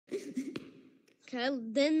Okay,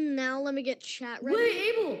 then now let me get chat ready.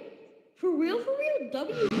 Wait, Abel. For real?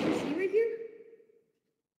 WPC right here?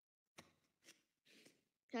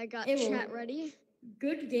 Okay, I got Abel, chat ready.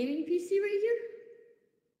 Good gaming PC right here?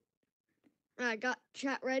 I got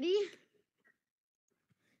chat ready.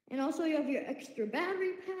 And also you have your extra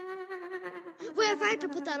battery pack. Wait, I forgot to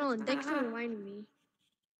put that on. Thanks for reminding me.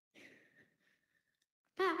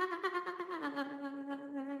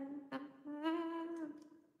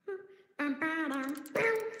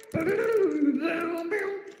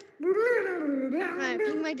 Alright,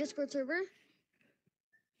 ping my Discord server.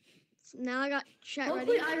 Now I got chat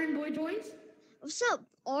Hopefully ready. Iron Boy joins. What's up?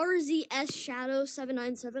 RZS Shadow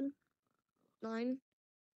 7979.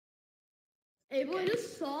 Abel, I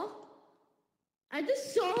just saw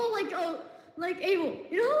like Abel,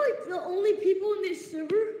 you know how like the only people in this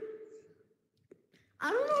server?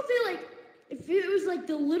 I don't know if it was like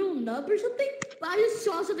the little nub or something, but I just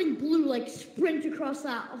saw something blue like sprint across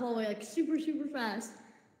that hallway like super fast.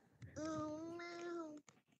 Oh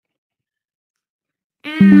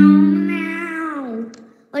Ow, no.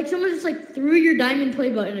 Like someone just like threw your diamond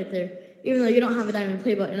play button right there. Even though you don't have a diamond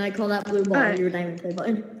play button, I call that blue ball your diamond play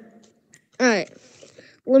button. Alright.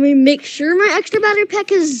 Let me make sure my extra battery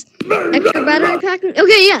pack is extra battery pack.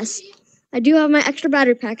 Okay, yes. I do have my extra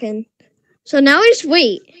battery pack in. So now we just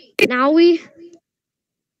wait. Now we...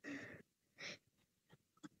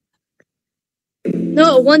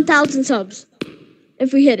 No, 1,000 subs.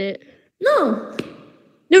 If we hit it. No.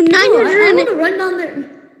 No, 900. I want to run down there.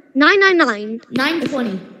 999.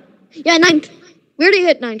 920. Yeah, 9. We already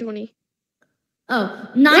hit 920. Oh,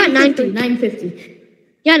 950. 950.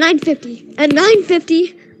 Yeah, 950. At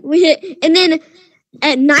 950, we hit, and then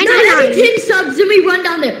at 999. Every 10 subs, then we run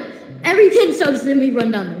down there. Every 10 subs, then we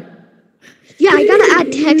run down there. Yeah, I gotta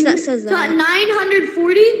add text that says that. So at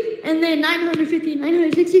 940, and then 950,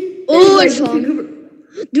 960. Oh, it's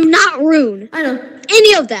do not ruin. I know.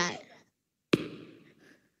 Any of that.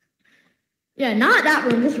 Yeah, not that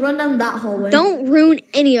room. Just run down that hallway. Don't ruin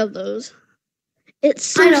any of those. It's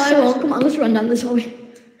so. I know. I will. Come on, let's run down this hallway.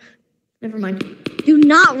 Never mind. Do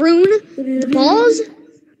not ruin the balls,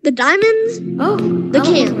 the diamonds, the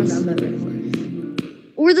cans,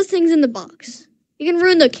 or the things in the box. You can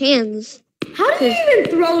ruin the cans. How do you even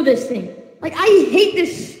throw this thing? Like, I hate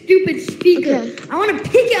this stupid speaker. Okay. I want to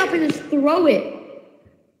pick it up and just throw it.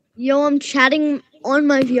 Yo, I'm chatting on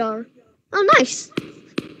my VR. Oh, nice.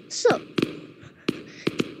 So,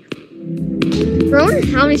 Rowan,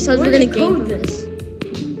 how many subs we're gonna gain from this?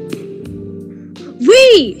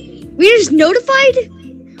 We just notified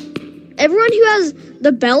everyone who has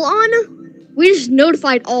the bell on. We just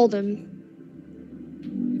notified all of them.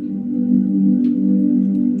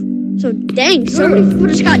 So dang, so many people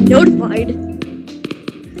just got notified.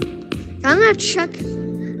 I'm gonna have to check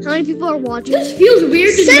how many people are watching. This feels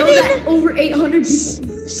weird to know that over 800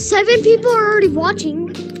 people. 7 people are already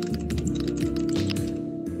watching.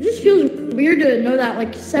 This feels weird to know that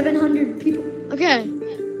like 700 people. Okay.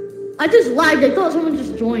 I just lagged. I thought someone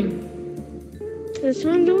just joined. Is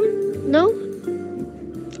someone doing? No?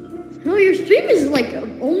 No, your stream is like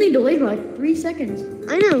only delayed by like 3 seconds.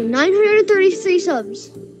 I know. 933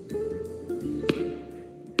 subs.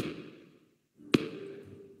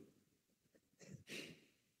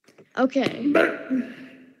 Okay.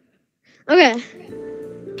 Okay.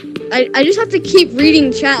 I just have to keep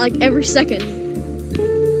reading chat like every second.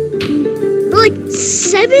 There are like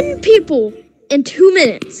 7 people in 2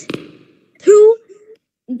 minutes.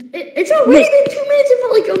 It's already been 2 minutes. It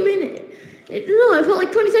felt like a minute. No, it felt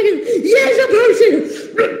like 20 seconds. Yes, a person.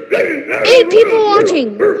 8 people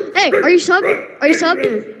watching. Hey, are you subbed? Are you subbed?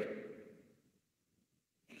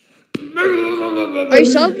 Are you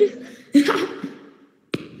subbed?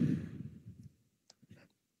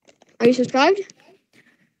 Are you subscribed?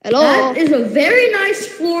 Hello. That is a very nice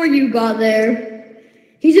floor you got there.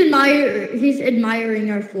 He's admiring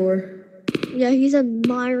our floor. Yeah, he's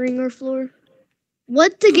admiring our floor.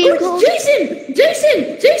 What's the game called? Jason!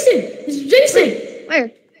 It's Jason!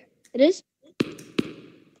 Where? It is?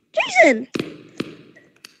 Jason!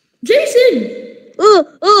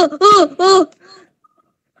 Oh!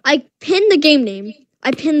 I pinned the game name.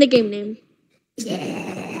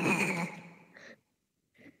 Yeah.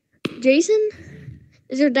 Jason?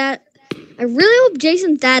 Is your dad? I really hope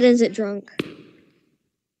Jason's dad isn't drunk.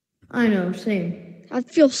 I know, same. I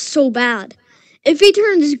feel so bad. If he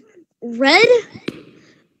turns red,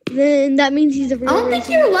 then that means he's a real I don't think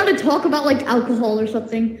you're allowed to talk about like alcohol or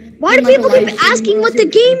something. Why do people keep asking what the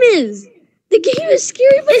game is? The game is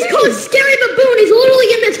Scary Baboon. It's called Scary Baboon. It's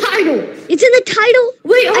literally in the title. It's in the title?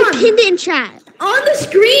 Wait, I pinned it in chat. On the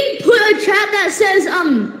screen, put a chat that says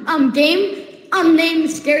game I'm named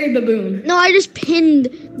Scary Baboon. No, I just pinned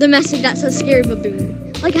the message that says Scary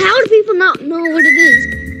Baboon. Like, how do people not know what it is?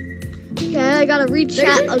 Okay, I gotta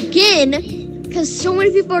re-chat again, because so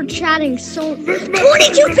many people are chatting.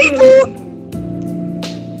 22 people!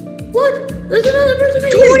 What? There's another person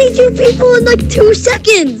right 22 people in like 2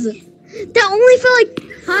 seconds! That only felt like...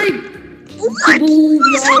 Hi. What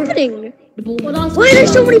is happening? What else? Why are there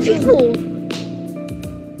so many people?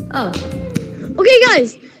 Oh. Okay,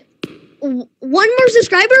 guys. One more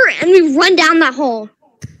subscriber and we run down that hall.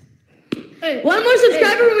 Hey, one more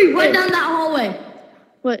subscriber and we run down that hallway.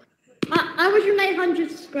 What? I was your 900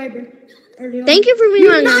 subscriber. Thank you for being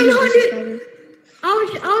You're my 900 subscriber. I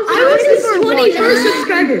was his 21st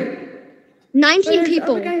subscriber. 19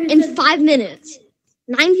 people in 5 minutes.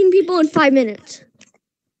 19 people in 5 minutes.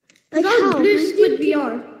 Like how? Blue Squid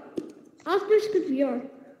VR. I was Blue Squid VR.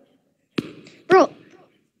 Bro,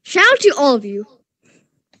 shout out to all of you.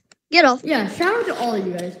 Get off. Yeah, shout out to all of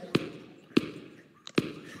you guys.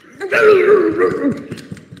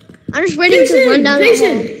 I'm just waiting to run down the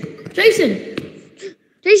hall.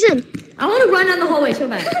 Jason! I want to run down the hallway so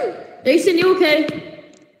bad. Jason, you okay?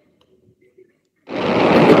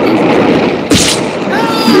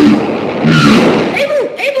 Abel,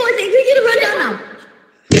 I think we get to run down now.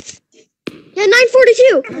 Yeah,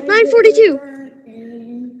 9:42. 9:42.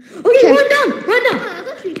 Okay, run down. That's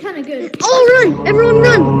actually kind of good. All run! Everyone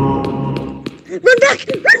run! Run back!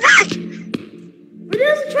 Run back!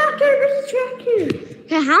 Where's the tractor?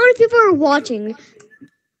 Okay, how many people are watching?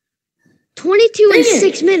 22 in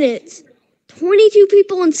 6 minutes. 22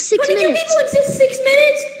 people in 6 22 minutes. people in 6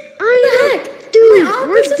 minutes? I know. Heck? Dude, My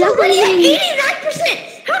we're office is already definitely at 89%.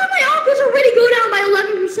 How did my office already go down by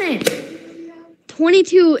 11%?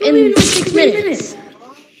 22 in Only 6 3 minutes.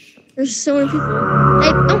 There's so many people.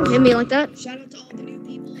 Hey, don't hit me like that. Shout out to all the new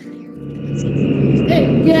people in here. Hey,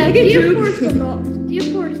 yeah, I get you. Do you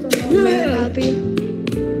force them I'm very happy.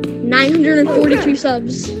 942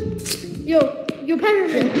 subs. Yo,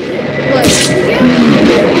 Peppermint. What?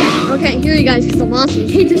 Okay, here you guys, because I'm awesome.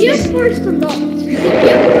 Hey, do you force them locked? Do I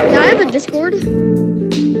have a Discord? Do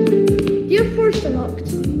you force them locked?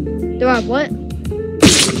 Do I have what?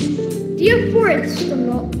 Do you force them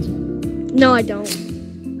locked? No, I don't.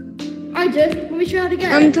 I did. Let me try it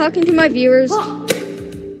again. I'm talking to my viewers. Oh,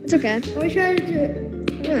 It's okay. let me try to do it.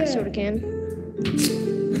 Yeah, I sort of can.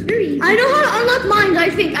 I know how to unlock mines, I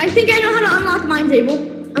think. I think I know how to unlock mines, Abel.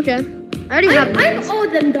 Okay. I already have I mines. have all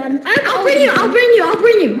of them done. I'll bring you,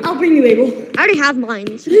 Abel. I already have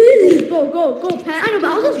mines. Go, Pat. I know,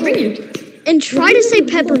 but I'll just bring you. And try to say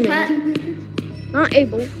Pat. peppermint. Not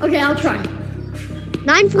able. Okay, I'll try.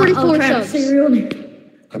 944 I'll try to subs. say your real name.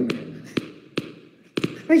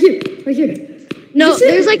 Right here. No, Is it-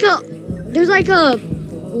 there's like a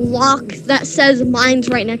lock that says mines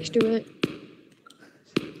right next to it.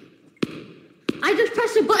 I just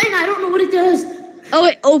pressed a button. I don't know what it does. Oh,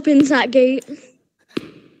 it opens that gate.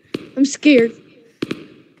 I'm scared.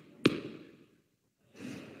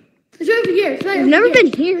 It's right over here. It's right I've over never here.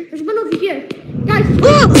 been here. There's one over here. Guys.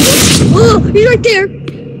 Oh, he's right there.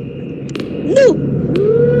 No.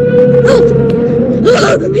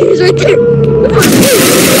 Oh, he's right there.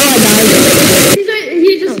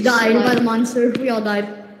 He just died by the monster. We all died.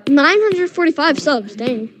 945 subs,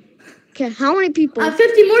 dang. Okay, how many people?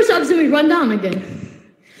 50 more subs and we run down again.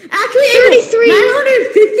 Actually, 33.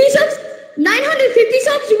 950 subs. 950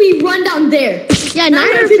 subs. We run down there. Yeah,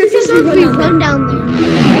 950 subs, we run down there.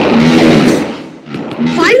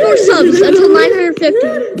 5 more subs until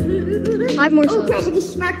 950. 5 more Oh crap! I subs.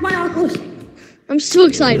 just smacked my Oculus. I'm so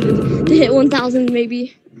excited to hit 1,000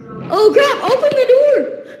 maybe. Oh crap! Open the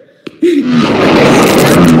door.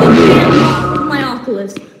 My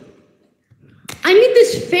Oculus. I need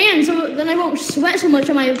this fan so then I won't sweat so much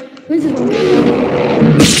on my. When's this one?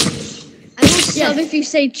 I will sub if you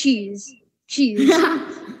say cheese. Cheese.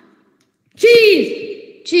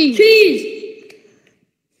 Cheese. Cheese. Cheese.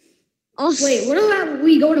 Also, Wait, what about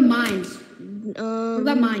we go to mines?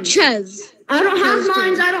 about mines? Ches. I don't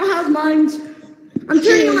have mines. I'm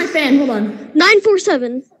turning on my fan. Hold on.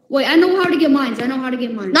 947. Wait, I know how to get mines.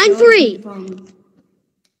 948.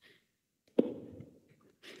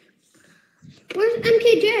 Where's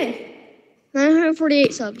MKJ?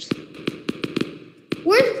 948 subs.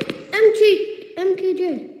 Where's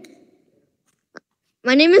MKJ?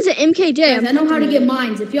 My name isn't MKJ. Guys, I know how to get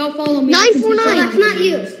mines. If y'all follow me, 949. That's not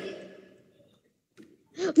you.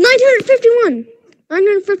 951.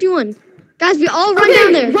 951. Guys, we all run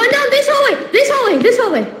down there. Run down this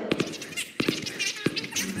hallway.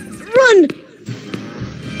 Run!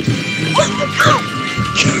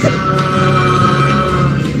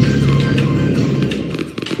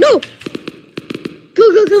 No!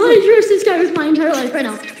 with my entire life right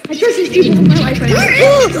now. I trust these people with my life right now.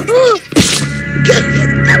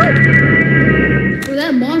 Bro,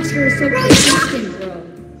 that monster is so persistent, bro.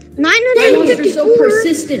 That monster is so 954.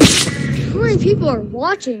 persistent. How many people are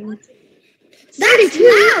watching? That's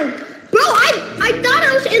loud. Bro, I thought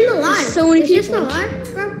I was in the live. So many Is this people. the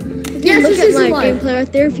live, bro? Yes, Look this at is my live. gameplay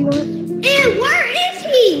right there if you want. And where is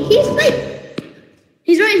he? He's like,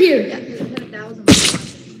 He's right here.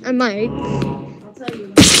 I might.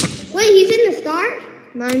 wait, he's in the start?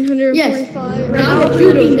 945. Bro, I'll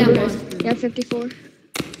shoot him down, guys. Yeah, 54.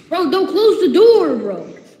 Bro, don't close the door, bro.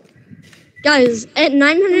 Guys, at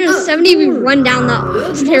 970 we run down that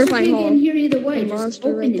The terrifying monster can't get in hall. here either way. The Just monster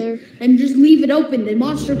open right it there. and just leave it open. The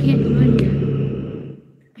monster can't come in here.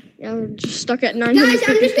 Yeah, we're just stuck at Guys, I'm just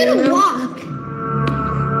 954 gonna now. walk.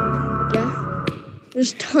 Yeah.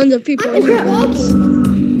 There's tons of people. I'm just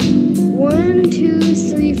walking. 1, 2,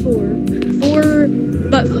 3, 4. 4,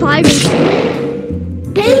 but 5 and 6.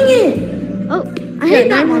 Dang it! Oh, I hate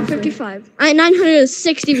that 955. At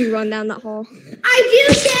 960 we run down that hall. I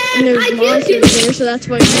juiced And him. there's I juiced monsters him. there, so that's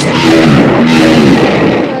why.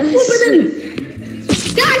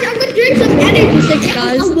 Guys, I'm gonna drink some energy. 6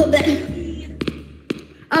 guys.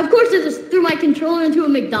 Of course, I just threw my controller into a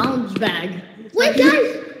McDonald's bag. Wait,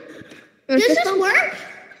 guys, does this work?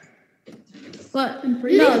 But it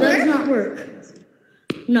no, that work? does not work.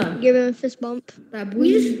 No. Give him a fist bump. That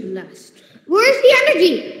breeze last. Where's the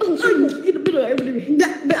energy?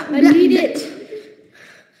 I need it.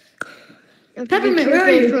 Peppermint, where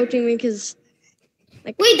are you? Approaching me because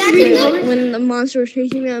like Wait, that's it. when the monster was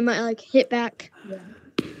chasing me, I might like hit back.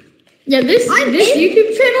 Yeah, this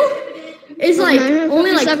YouTube channel is like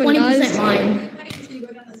only like 957 20% guys. mine.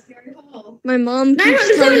 My mom keeps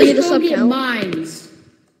 907 telling me to is go sub get count. mines.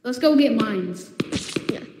 Let's go get mines.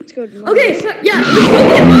 Yeah, let's go to mine. Okay, so, yeah, let's go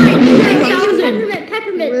get mines. 9,000.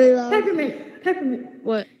 Peppermint, Really loud. peppermint.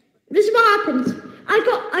 What? This is what happens. I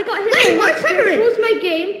got hit. Wait, what's peppermint? Closed my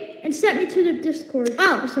game and sent me to the Discord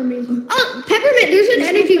for some reason. Oh, peppermint, there's an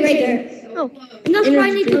energy right there. Oh, And that's why I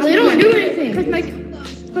need to. Energy. They don't do anything because my game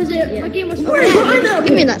was.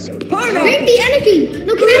 give me that sword. Drink the energy.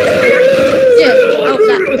 Look at Yeah. Oh,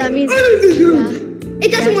 that means it. It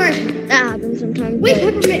doesn't work. that happens sometimes. Wait,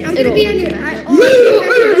 but peppermint, I'm it'll- gonna be on your.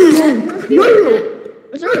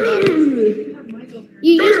 It's not bad.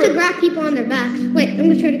 You used to grab people on their backs. Wait, I'm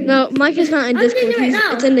gonna try to. No, Mike is not in I'm Discord. doing it right He's-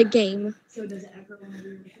 now. It's in the game.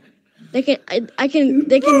 I can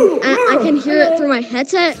hear it through my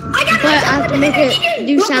headset, but I have to make it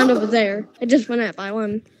do sound over there. It just went up by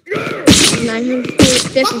 1.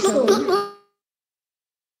 957.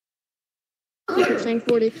 I'm saying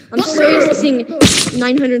 40. I'm seriously seeing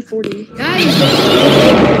 940.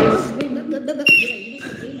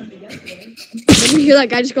 Did you hear that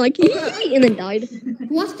guy just go like and then died?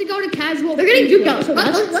 Who wants to go to casual? They're getting juke out so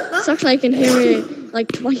much. Sucks I can hear it like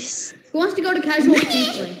twice. Who wants to go to casual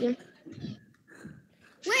play?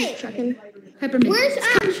 Wait, Checking. Peppermint. where's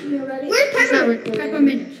It's not peppermint? recording.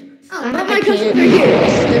 Peppermint? Oh, I my can't. cousins are here.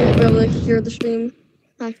 They won't be able to hear the stream.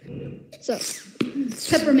 Hi. So,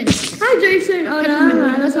 Peppermint. Hi, Jason. Oh,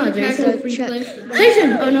 no, that's not Jason.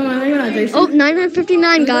 Jason. Oh, no, you're not Jason. oh,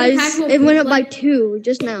 959 guys. Casual It went up play. by 2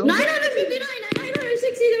 just now. 959 and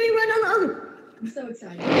 960, then we run down the other. I'm so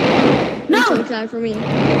excited. That's so No. excited for me.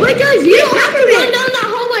 Wait, guys, you don't have to run down that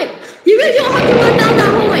hallway. You guys don't have to run down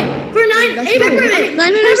that hallway. For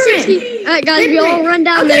 960. Alright guys, we all run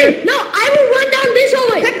down there. No, I will run down this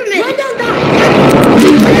hallway. Peppermint. Run down that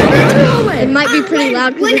hallway. It might be pretty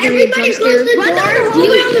loud because When we're gonna get everybody jump closes the scared. Run down the door,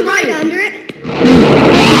 hallway you on the run right. under it.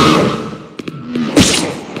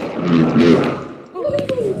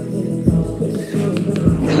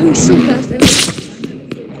 Going so fast.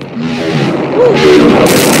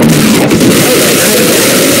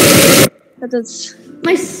 That's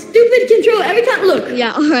My stupid controller. Every time, look.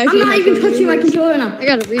 yeah. Alright. I'm not even touching my controller now. I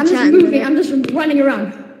gotta reach I'm just out. moving. I'm just running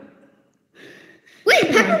around. Wait,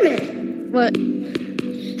 peppermint. What?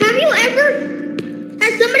 Have you ever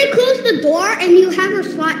had somebody close the door and you have her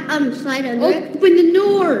slide under it? Open the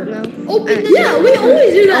door. No. Open the door. Yeah, we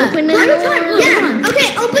always do that. Open the Every door. time. Look, come Yeah. on.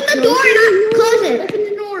 Okay, open the door and not close it. Open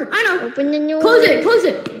the door. I know. Open the door. Close it. Close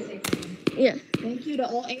it. Yeah. Thank you to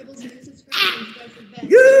all Abel's new subscribers. You guys are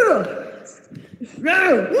the best. Yeah.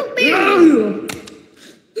 No. Whoop, baby.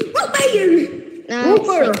 Whoop, baby. I don't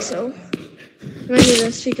think so. I need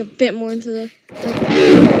to speak a bit more into the.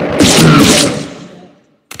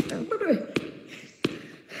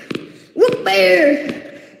 Whoop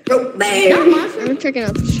bear. Whoop bear. I'm checking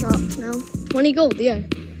out the shop now. 20 gold. Yeah.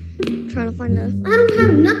 Trying to find a. I don't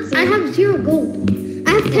have nothing. I have 0 gold.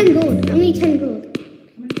 I have 10 gold. I need 10 gold. How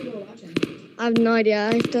many people are watching? I have no idea.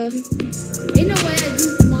 I have to. Ain't no way I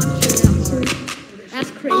do monster that hard.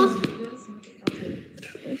 That's crazy.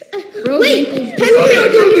 Bro, Wait, Naples- have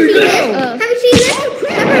you seen this?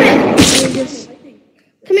 Peppermint, Let me just.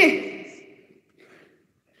 come here.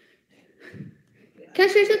 Can I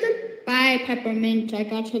say something? Bye, Peppermint. I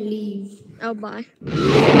got to leave. Oh, bye.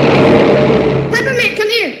 Peppermint, come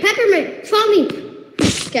here. Peppermint, follow me.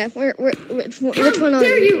 Okay, which one are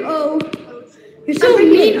Dare you? you, oh. You're so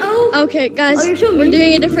mean, oh. Okay, guys, Oh, you're so we're mean.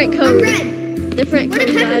 doing a different I'm code. red. Different Where code,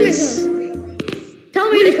 did Peppermint guys. go? Tell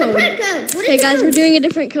What me is the the code. red code? What Okay, is guys, the we're code? doing a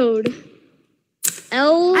different code.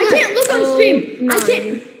 L. I can't look on stream. I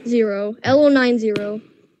can't. 0. L090.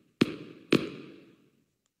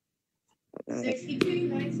 62,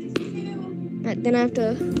 962. Alright, then I have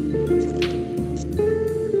to.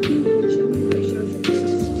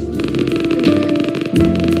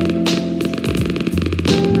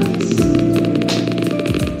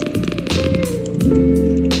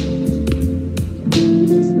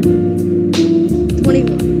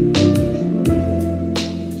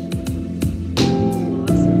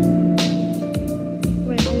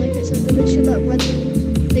 Wait, I'll make it so that they should that red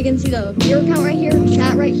thing. They can see the viewer count right here,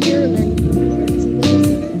 chat right here, and then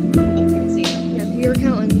yeah, viewer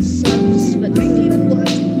count and subs. But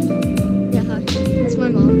yeah, hi. That's my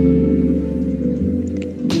mom.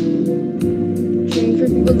 Waiting for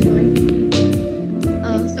people to join.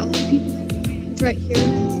 It's right here.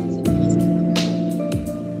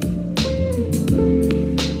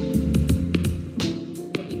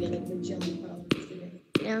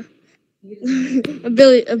 Yeah. A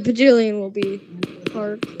bajillion will be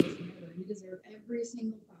hard. You deserve every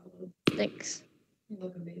single follow. Thanks. You're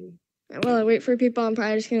welcome, baby. While I wait for people, I'm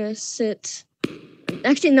probably just gonna sit.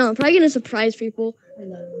 Actually, no, I'm probably gonna surprise people. I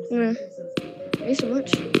love you. Yeah. Thank you so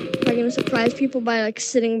much. Probably gonna surprise people by like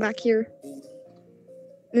sitting back here.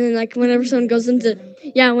 And then like whenever someone goes into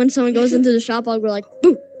when someone goes into the shop, I'll go like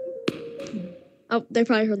boo. Oh, they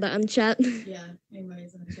probably heard that in the chat. Yeah,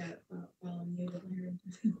 anybody's in the chat while I'm muted. I heard.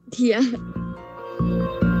 Yeah.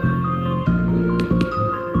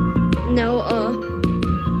 No,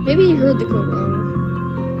 maybe you heard the code wrong.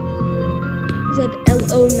 He said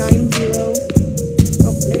L090.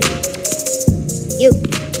 Oh, there you go.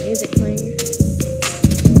 Music playing.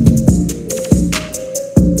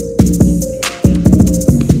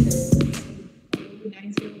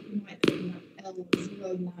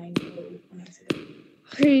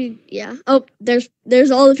 Yeah. Oh, there's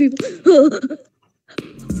all the people.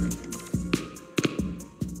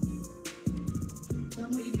 Tell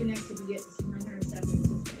me what you connect if you get 970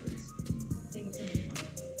 subscribers. Think it's gonna be fun.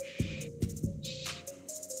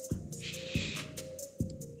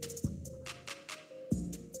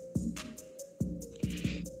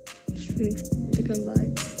 To come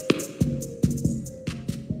by.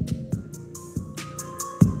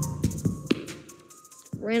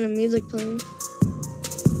 Random music playing.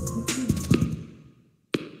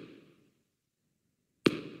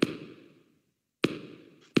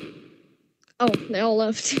 Oh, they all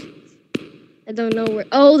left. I don't know where.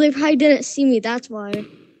 Oh, they probably didn't see me. That's why. Yeah.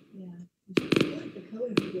 I feel like the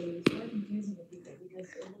code you gave is quite confusing to people because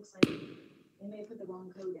it looks like they may have put the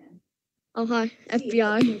wrong code in. Oh, hi, See,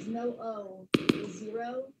 FBI. There's no O, there's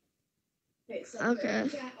 0. Okay, so Okay.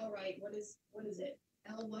 chat, all right, what is it?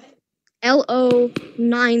 L what?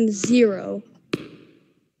 L090.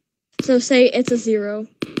 So say it's a 0.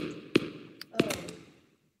 Oh.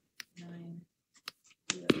 9,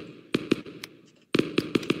 0.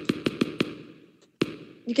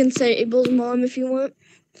 You can say Abel's mom if you want.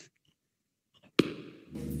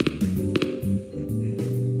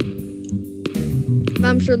 But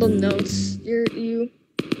I'm sure they'll know it's you.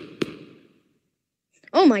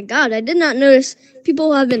 Oh my god, I did not notice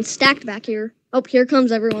people have been stacked back here. Oh, here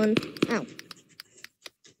comes everyone. Ow.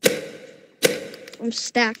 I'm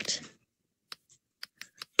stacked.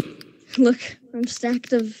 Look, I'm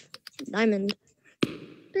stacked of diamond.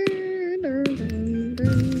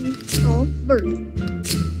 Oh, bird.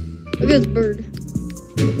 Look at this bird.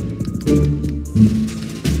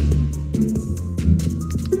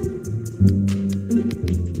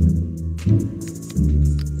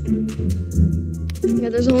 Yeah,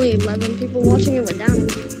 there's only 11 people watching. It went down.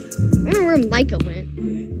 I don't know where Micah went.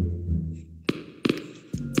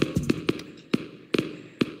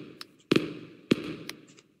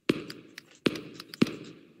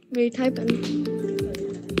 What are you typing?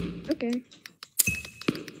 Okay.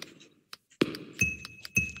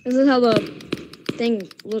 This is how the thing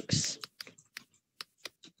looks.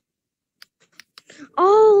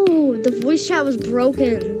 Oh, the voice chat was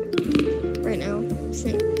broken right now, so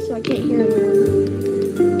I can't hear anyone.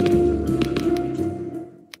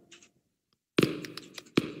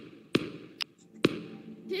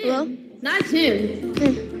 Hello? That's him.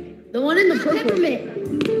 Okay. The one in the purple. Peppermint.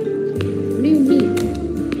 What do you mean?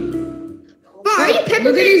 Bro, are you Look at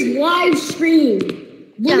peppermint? his live stream.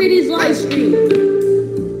 Look Yeah. at his live stream.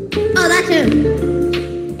 Oh, that's him.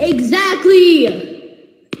 Exactly.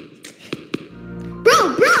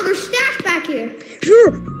 Bro, there's stash back here.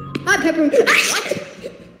 Sure. Hi, peppermint.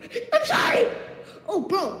 I'm sorry. Oh,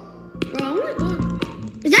 bro. Bro, I wanna go.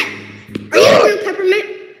 Is that? Are you the real peppermint?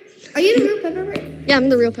 Are you the real peppermint? Yeah, I'm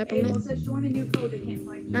the real Abel peppermint. says join a new code, they can't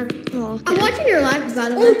find you. Oh, I'm okay. watching your live, by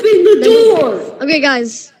the way. Open the door. Okay,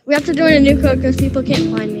 guys, we have to join a new code because people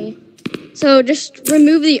can't find me. So just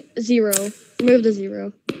remove the 0. Remove the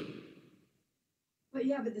 0. But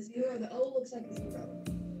yeah, but the 0, the O looks like a 0.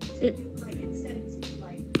 It- Like instead it's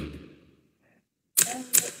like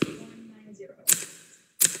L190.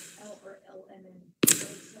 L or LMN. So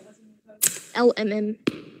what's the new code? LMM.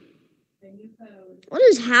 The new code. What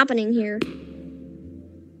is happening here?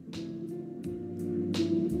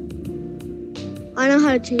 I know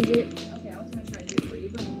how to change it. Okay, I was gonna try to do it for you,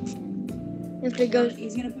 but You have to go.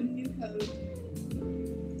 he's gonna put a new code.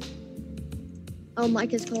 Oh,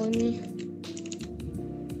 Mike is calling me.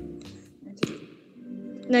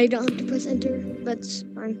 No, you don't have to press enter. That's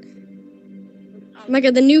fine.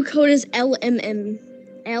 Micah, the new code is LMM.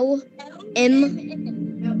 LM.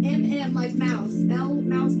 No, MM like mouse. L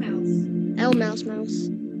mouse. L mouse mouse.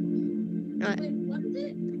 Alright.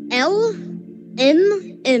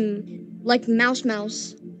 LMM. Like mouse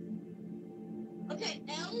mouse. Okay,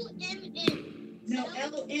 LMN. No,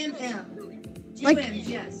 LMM. Two Like- M's,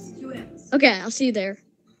 yes. 2 M's. Okay, I'll see you there.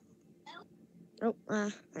 Oh,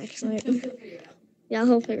 actually. He'll figure it out. Yeah,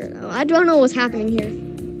 he'll figure it out. I don't know what's happening here.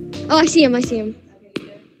 Oh, I see him. Okay, you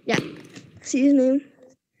there? See his name.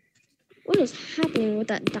 What is happening with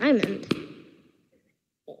that diamond?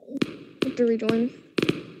 Have to rejoin.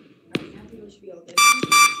 Alright, now people should be all good.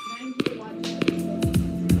 9 people watching.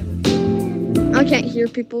 I can't hear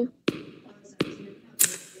people.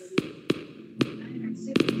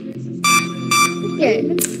 963 subscribers. Yeah.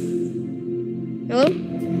 Hello?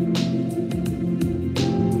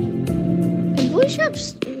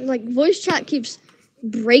 And voice chat keeps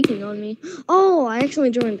breaking on me. Oh, I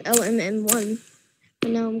actually joined LMM1.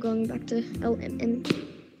 And now I'm going back to LMM.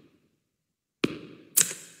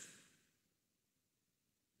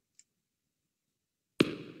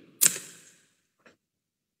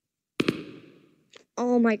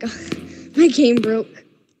 Oh my god. My game broke.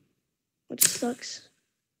 Which sucks.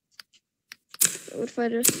 What if I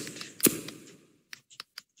just...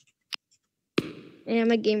 Yeah,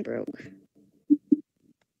 my game broke.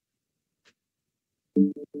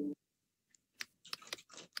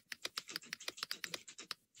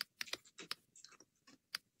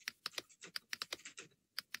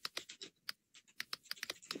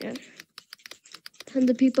 Yeah. And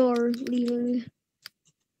the people are leaving.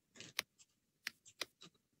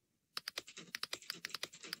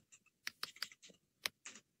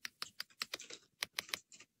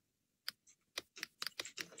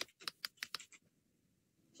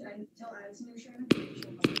 Should I tell Addison you're sharing? Maybe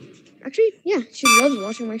she'll follow your stream. Actually, yeah, she loves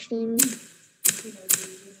watching my stream. She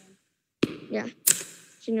knows your username.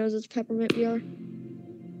 She knows it's Peppermint VR.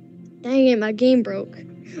 Dang it, my game broke.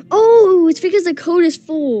 Oh, it's because the code is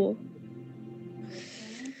full.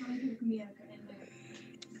 How many people can be in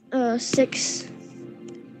there? 6.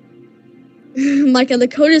 Micah, the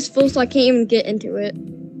code is full, so I can't even get into it.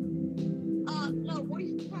 No, voice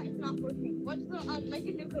chat is not working. What's the, make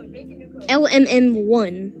a new code,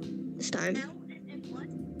 LMM1 this time.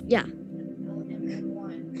 LMN1? Yeah,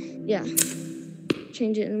 LMN1. yeah.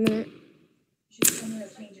 Change it in a minute. Should tell me how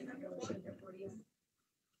to change it. I'm gonna change it for you.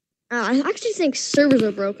 I actually think servers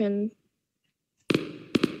are broken.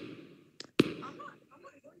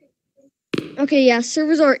 Okay, yeah,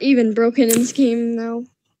 servers are even broken in this game now.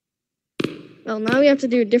 Well, now we have to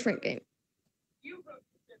do a different game.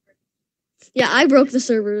 Yeah, I broke the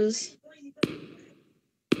servers.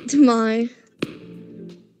 I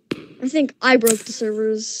think I broke the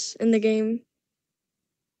servers in the game.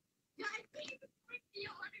 Yeah, I think it's the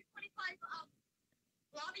 125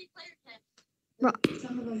 lobby player test.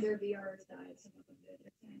 Some of them, their VRs died. Some of them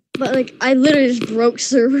did. But, like, I literally just broke You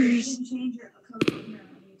servers. can change your code on here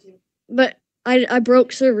on YouTube. But I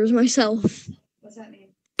broke servers myself. What's that mean?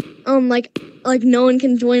 Like no one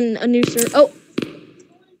can join a new server. Oh,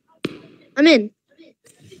 I'm in.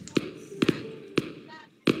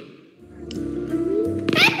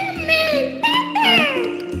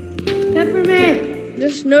 Peppermint.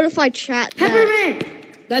 Just notify chat that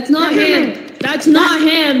Peppermint. That's not him. That's not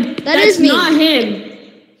him. That's is me. not him.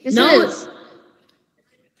 yes, No. it is.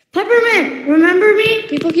 Peppermint. Remember me?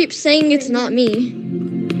 People keep saying it's not me.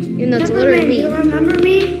 And that's literally Peppermint, me. you remember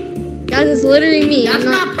me? Guys, it's literally me. That's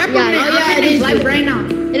I'm not Peppermint. Yeah, Oh, yeah, it is live right now.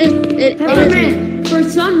 it is. It is me. Peppermint. For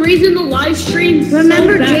some reason, the live stream.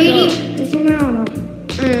 Remember JD? No.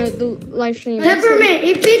 The live stream. Peppermint,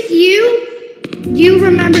 if it's you, you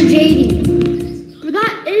remember JD. But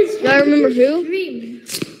that is. Do I remember who? Stream.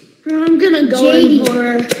 I'm gonna go JD. in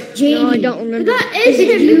for. JD. No, I don't But remember. that is Is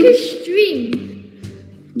it him. you? Look at stream.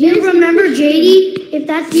 Do you remember JD? If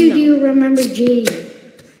that's you, No. do you remember JD?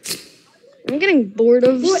 I'm getting bored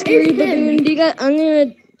of What Scary is him? Baboon. Do you guys? I'm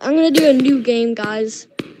gonna do a new game, guys.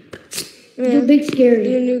 The Yeah, big do a scary.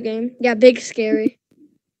 new game. Yeah, Big Scary.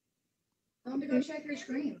 Tell them to go check your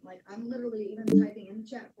stream. Like, I'm literally even typing in the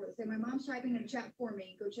chat for it. Say, my mom's typing in the chat for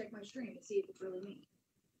me. Go check my stream to see if it's really me.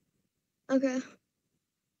 Okay.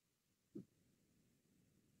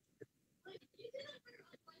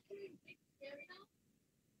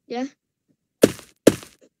 Yeah.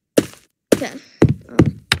 Yeah.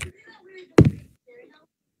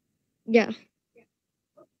 Yeah.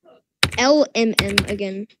 LMM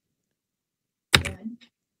again. One.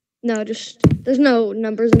 No, just there's no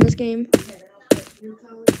numbers in this game. Okay, then I'll put your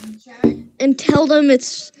code in the chat. And tell them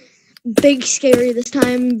it's Big Scary this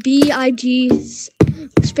time. BIG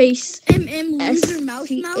space loser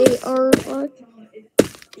mouse mouse. SCAR. Tell 'em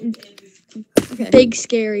Okay. Big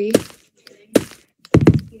Scary. it's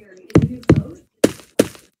scary. Is it new code?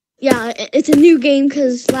 Yeah, it's a new game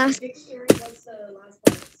because last Big scary. What's the last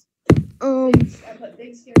box? I put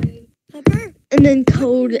big scary. Pepper. and then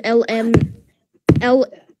code LMMM.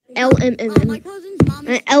 My cousin's mom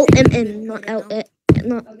is. LMN, not L.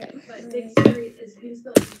 Not Okay, but big scary is who's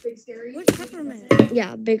spelled big scary? What's Peppermint?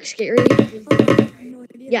 yeah, Big Scary.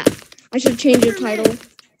 Yeah, I should change the title.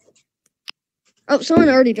 Oh, someone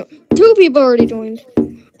already joined. 2 people already joined.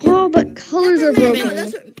 Oh, but colors are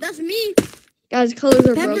broken. That's me. Guys, colors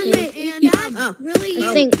are broken. Peppermint and really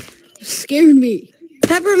I think. scared me.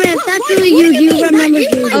 Peppermint, that's really you. Do you remember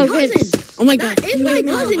JD? Oh, okay. Oh my god. That is my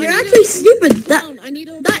cousin. You're actually stupid. That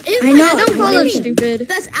is I my know. I don't call cousin. them stupid,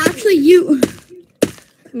 That's actually you.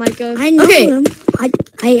 Micah. I know Okay. him.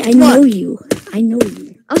 I know you. I know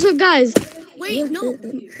you. Also, guys, Wait, no.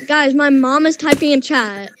 my mom is typing in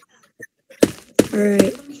chat.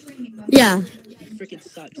 Alright. Yeah.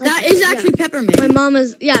 That is actually Peppermint. My mom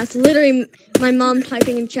is, yeah, it's literally my mom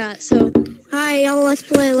typing in chat. So, Hi, y'all. Let's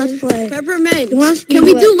play. Peppermint. You want to Can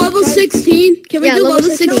we speed do level 16? Can we Yeah, do level level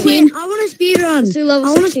 16. 16? I want to speed run. let's do level I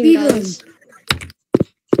wanna 16, speed run. guys.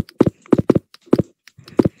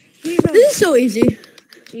 This is so easy.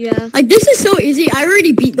 Yeah, Like, this is so easy. I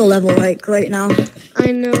already beat the level, like, right now.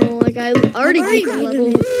 I know. Like, I already beat the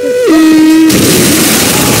level.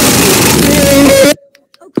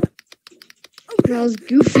 That was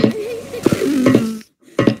goofy.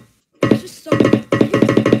 It's just so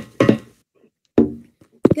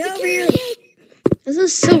Get over here. This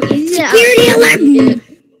is so easy. Security I alert. beat it.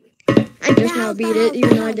 I just now beat it,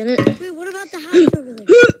 even though I didn't. Wait, what about the house over there?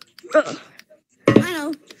 I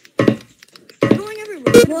know. We're going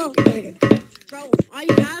everywhere. Well, Bro, I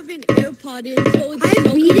have an AirPod in, so it's I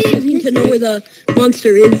so beat it. confusing to know where the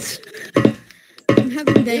monster is. I'm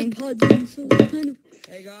having AirPods in, so it's kind of...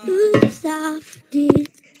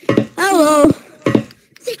 Hello.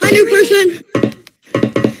 Hi, new person.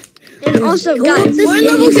 And also, guys, We're in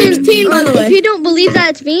level you can- 16, by the way. if you don't believe that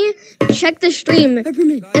it's me, check the stream,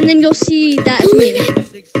 Peppermint. and then you'll see that it's me.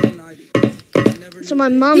 So my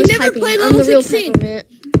mom You is never typing. played I'm the level real 16. Peppermint.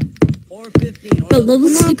 But level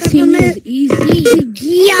 16 is easy.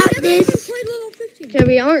 Yeah, this. Played level 15. Okay,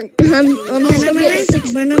 we aren't. I'm still at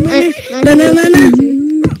 6.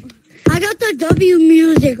 I got the W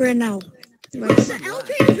music right now. The L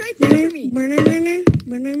train is right there for me. The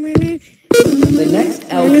next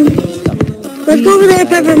album is coming. Let's go over there,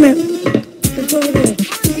 Peppermint. Let's go over there.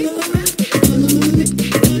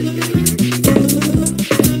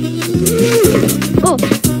 Oh,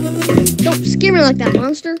 don't scare me like that,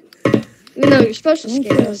 monster. Even though you're supposed to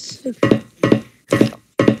scare us.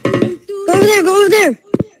 Go over there.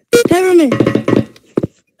 Peppermint.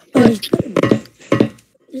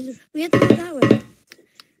 We have to go that way.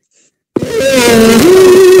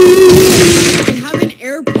 I have an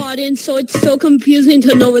AirPod in, so it's so confusing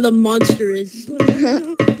to know where the monster is.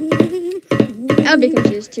 I'd be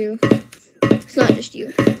confused too. It's not just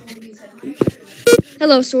you.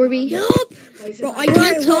 Hello, Sorby. Bro, I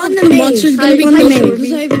can't We're tell on if the the maze. monster's Hi, gonna be hi, closer Sorby.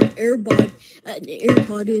 because I have an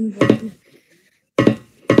AirPod in.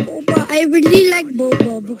 Boba. I really like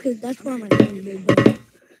Boba because that's where my name Boba.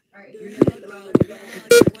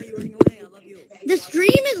 The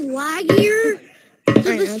stream is laggier.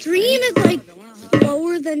 So the stream is like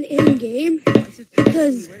slower than in game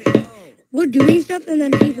because we're doing stuff and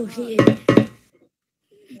then people see it.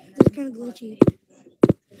 It's kind of glitchy.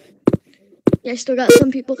 Yeah, I still got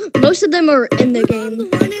some people. Most of them are in the What about the game.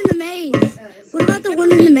 one in the maze? What about the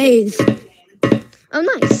one in the maze? Oh,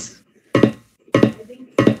 nice.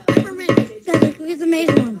 That's the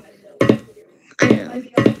maze one. I know.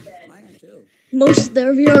 Most of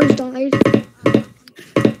their viewers died.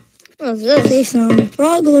 What's Say this? some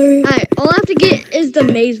frogler. Alright, all I have to get is the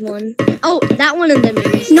maze one. Oh, that one in the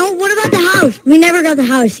maze. No, what about the house? We never got the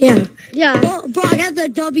house, yeah. Yeah. Oh, bro, I got the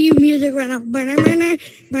W music right now. The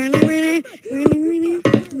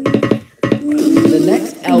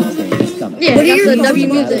next L train is coming. Yeah, What are that's your the W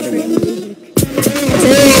thoughts about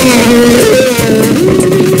music.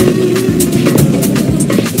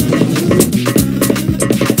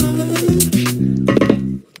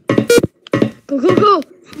 Go, go, go.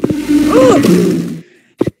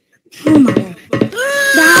 Oh my god.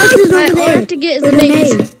 The house is over Alright, all I there. have to get is Or the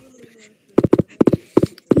maze.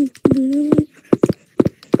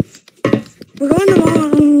 We're going the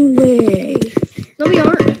wrong way. No, we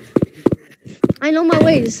aren't. I know my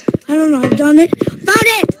ways. I don't know. I've done it. Found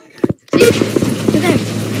it! See? Get there.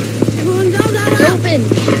 Everyone go, go, They're go. open.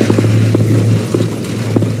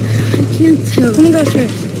 I can't tell. Let me go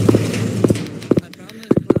first.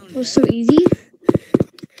 It was so easy.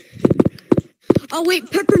 Oh,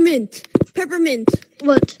 wait. Peppermint. Peppermint.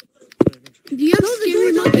 What? Do you have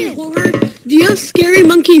scary monkey horror? Do you have scary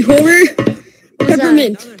monkey horror? What's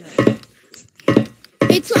Peppermint.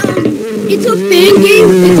 It's a fan game.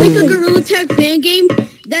 It's like a Gorilla Tag fan game.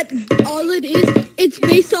 That all it is. It's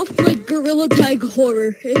based off like Gorilla Tag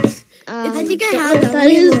horror. It's. I think I don't have know what that.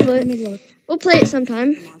 that is, but we'll play it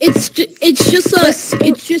sometime. It's just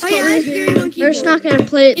We're just not gonna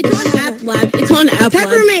play it. It's This, on App Lab. It's on App Lab.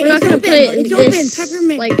 Peppermint. we're not It's gonna open. play it It's open. this,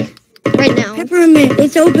 Peppermint. like right now. Peppermint.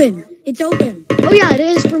 It's open. It's open. Oh yeah, it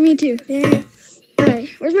is for me too. Yeah. Alright,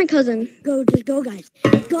 where's my cousin? Go. Just go, guys.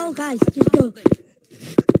 Go, guys. Just go.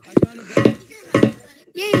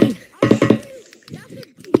 Yay.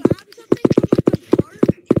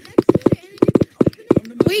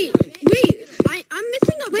 Wait. I'm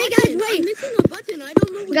missing a button. Wait, guys, wait. I'm missing a button. I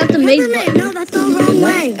don't know. We got the maze Peppermint. button. No, that's the wrong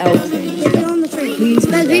way. L train. Get it on the train. Please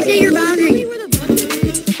Guys, reset your boundary.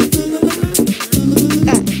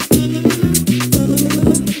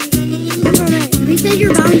 Peppermint, reset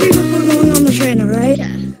your boundary before going on the train, alright?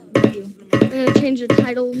 Yeah. I'm gonna change the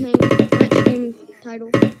title name. My stream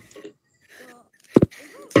title.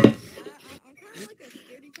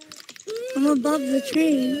 I'm above the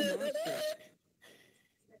train.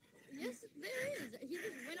 Yes, there is. He just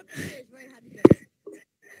went up the stairs where I had to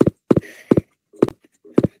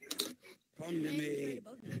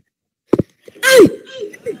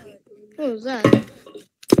What was that?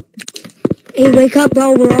 Hey, wake up,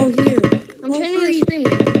 bro. We're all here. I'm All changing three. the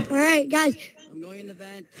stream name. Alright, guys. I'm going in the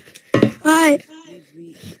vent. Alright. Please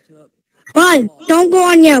meet up. Run. Don't go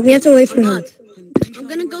on yet. We have to wait for him. I'm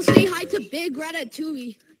gonna go say hi to Big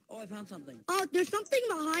Ratatouille. Oh, I found something. Oh, there's something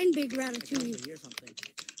behind Big Ratatouille. Here's something.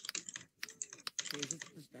 Okay, is this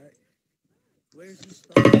the start? Where's the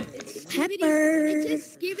start? Pepper. It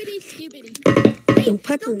says skibbity skibbity. Hey,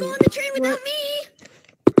 Pepper. Don't go on the train without me.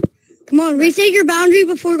 Come on, reset your boundary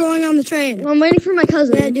before going on the train. Well, I'm waiting for my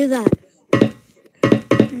cousin. Yeah, do that.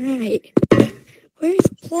 Alright. Where's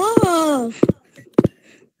Claw?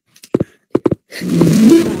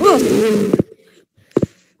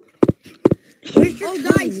 Oh,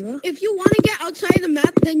 guys, if you want to get outside the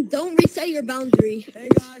map, then don't reset your boundary. Hey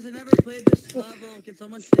guys, I never played this level. Can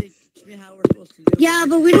someone teach me how we're supposed to do it? Yeah,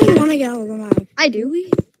 but we don't want to get out of the map. I do.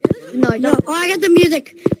 No, I No, don't. oh, I got the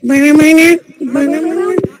music.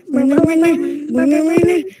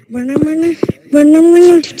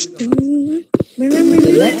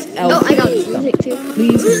 The next L Oh, I train got is music coming. too.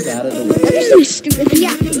 Please move out of the way. That is so stupid.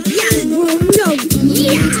 Yeah, no,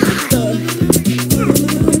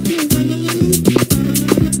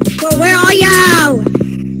 But where are you?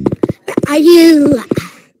 Are you?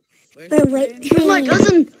 Wait, Where's my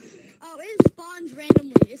cousin? Oh, it spawns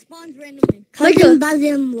randomly. It spawns randomly. Cousin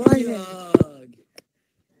Buzzin wasn't. Ugh.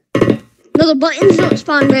 No, the buttons don't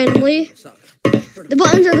spawn randomly. Suck. The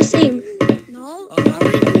buttons are the same. No, Oh, they're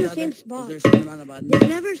always in the is same spot. there something on the button? They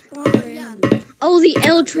never spawn randomly. Oh, the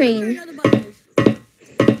L train. Where are the buttons?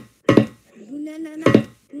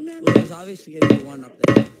 Well, there's obviously gonna be one up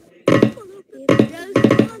there. Yeah,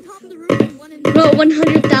 there's one on top of the roof and one in the... No,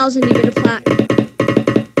 100,000 you get a plaque.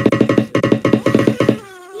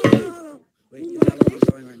 Wait, you have one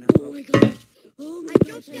going right now. Oh my gosh. Oh my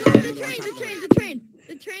gosh.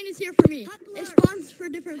 The train is here for me. It spawns for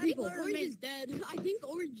different people. Orange is dead. I think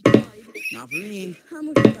Orange died. Not for me. How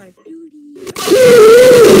much did I do?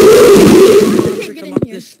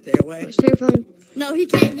 here. this stairway? It's terrifying. No, he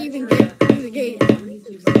can't even get through the gate.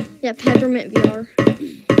 Yeah, Peppermint VR.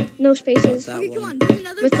 No spaces. That Okay, come one. on. There's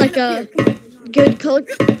another With button like up a here. Come on. good color.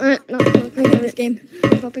 Not color. I hate this game.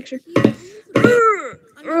 Profile picture.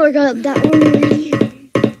 Oh, I got that one already. I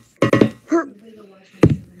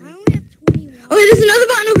only have 21. Okay, there's another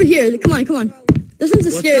button over here. Come on, come on. This one's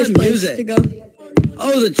the What's scariest that place music? to go.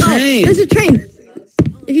 Oh, the Oh, train. there's a train.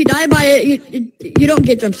 If you die by it, you don't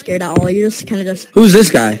get jump scared at all. You just kind of just. Who's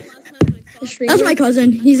this guy? The streamer. That's my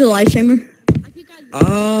cousin. He's a live streamer.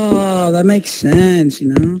 Oh, that makes sense, you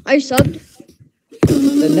know? Are you subbed?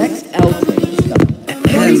 The next L train is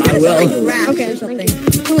coming. I will. Like raps Okay, or something.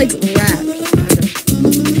 Like raps.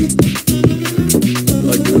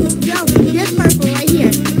 Yo, yes, Purple, right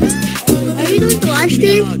here. Are you doing the live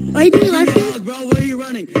stream? Are you doing the live stream? Bro, why are you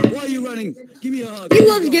running? Why are you running? Give me a hug. He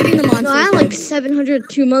loves giving the monsters. No, I had like 700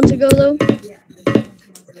 2 months ago though.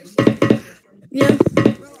 Yeah.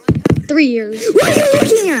 3 years. What are you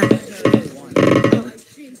looking at?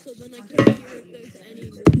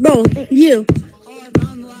 Bro, you. Oh, I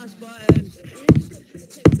found the last button.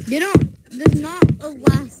 You don't. There's not a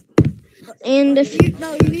last. And if you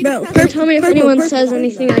No, you need Bro, to press tell me if purple, anyone purple. says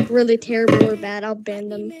anything like really terrible or bad, I'll ban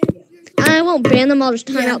them. I won't ban them, I'll just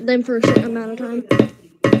time out them for a certain amount of time.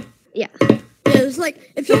 Yeah. Yeah, it's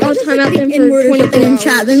like if someone I'll just time like out the them for N-word or 24 something in hours.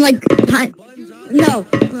 chat, then like time. No,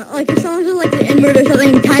 like if someone says like the N-word or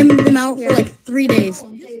something, time them out for like 3 days.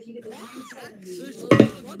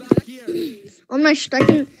 On my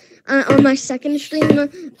second stream,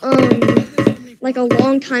 like a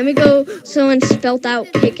long time ago, someone spelt out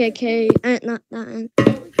KKK, not that,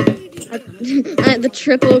 the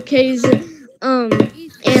triple K's, and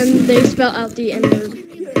they spelled out the N-word.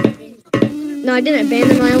 No, I didn't ban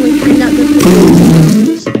them, I only timed out the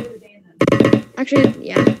Actually,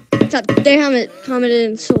 yeah. Except they haven't commented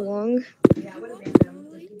in so long.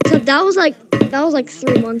 Except that was like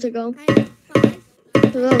 3 months ago.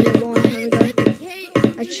 So that was a long time ago.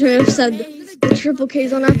 I should have said the triple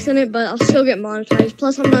K's on accident, but I'll still get monetized.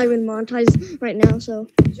 Plus, I'm not even monetized right now, so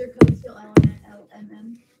Is your code still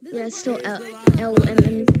LMM? yeah, it's still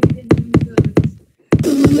LMN.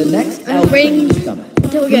 The next L train is coming.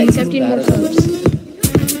 Until we get Please 15 move more out of the way. subs.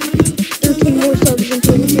 13 more subs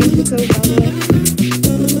until we change the code, by the way.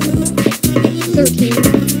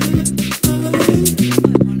 13.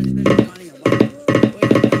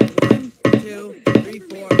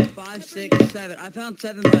 5, 6, 7. I found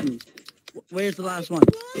 7 buttons. Where's the last one?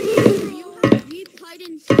 You have deep hide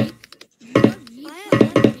and seek. You have deep hide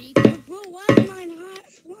and seek. Bro, why am I not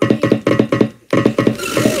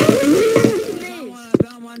I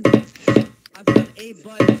found one. I found 8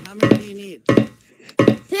 buttons. How many do you need?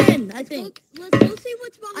 10, I think. Let's go see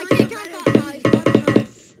what's behind. I can't count that high.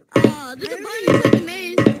 There's a button inside the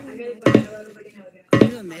maze.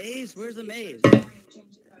 Where's the maze? Where's the maze?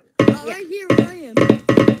 Right here, where I am.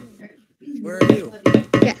 Where are you?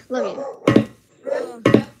 Yeah, love you.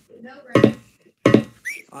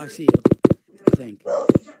 Oh, I see you. I think.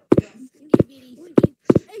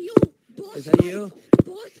 Hey, yo, boss Is that fight. you?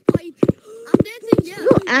 Boss fight. I'm dancing, yeah. You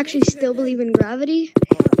don't actually still believe in gravity?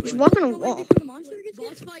 Just walk on a wall.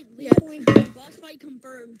 Boss fight, yeah. Boss fight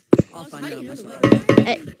confirmed. I'll find out myself.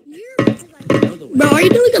 Hey, Bro, are you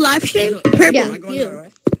doing a live stream? Purple. Yeah. Am I going the right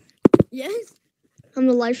way? Yes? I'm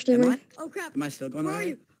the live Am streamer. I? Oh, crap. Am I still going the Where are right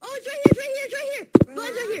you? way? Oh, it's right here, it's right here, it's right here.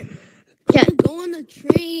 Mine's right here. Yeah. Go on the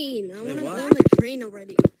train. I want to what? go on the train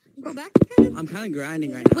already. Go back. I'm kind of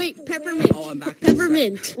grinding right now. Wait, peppermint. Oh, I'm back.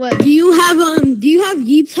 Peppermint. What? Do you have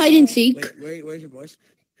Yeep's hide and seek? Where's your voice?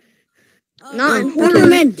 Not in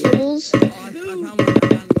Peppermint. levels. Oh, I found one. I found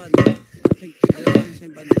the button. I think I don't have the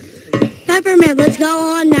same button. Peppermint, let's go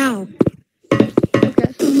on now.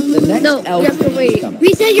 Okay. The next No, L we have to train wait. is coming.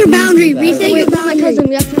 Reset your boundary. Please Reset move your Wait for my boundary. cousin.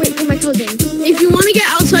 We have to wait for my cousin. If you want to get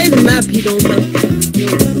outside of the map, you don't have. You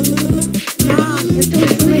have to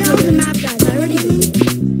wait for me out of the map, guys. I already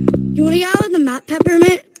did. You want to get out of the map,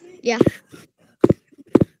 Peppermint? Yeah.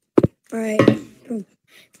 Alright. Cool.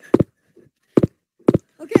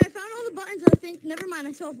 Okay, I found all the buttons, I think. Never mind,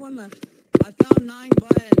 I still have one left. I found 9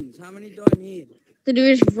 buttons. How many do I need? The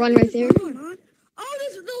dude just run right there. Oh,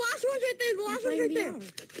 this is the last one's right there. The last one's right there.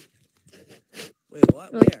 Wait,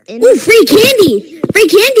 what? Like, Where? in. Ooh, free candy! Free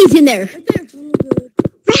candy's in there. Right there.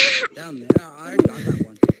 Down there. I already got that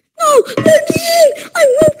one. Oh, again! I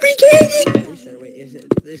want free candy! Are you sure? Wait,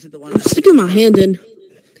 is it the one? I'm sticking my hand in.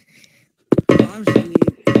 I'm just gonna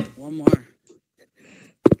need one more.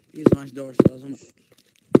 Use my door so it doesn't.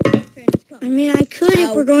 I mean, I could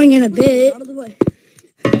if we're going in a bit. Out of the way.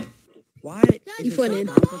 Why? You is it fun so in.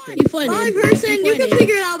 complicated? You fun in. One person, you can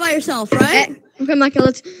figure it out by yourself, right? Okay,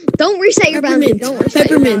 Michael, don't reset your boundary. Peppermint. Don't reset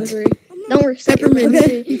your Peppermint. boundary. Don't reset your Peppermint.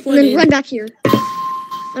 boundary. Okay, And then run back here.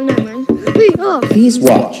 Oh, no, man. Wait, oh. Please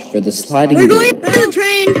watch for the sliding We're door. going to the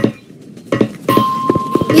train.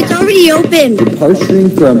 It's already open. Departing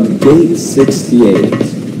from gate 68,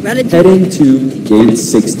 Ready to heading to gate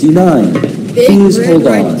 69. Big Please red hold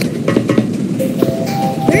light. on.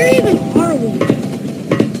 Where even are we?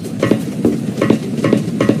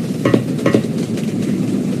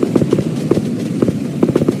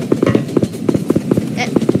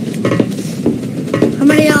 How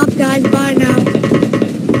many off, guys? Bye now.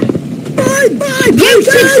 Bye! Gate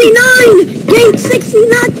 69! Gate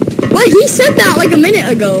 69! What? He said that like a minute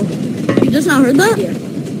ago. You just not heard that? Yeah.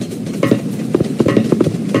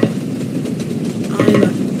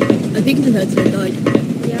 I think the headset died.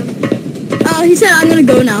 Yeah. He said I'm gonna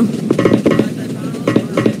go now.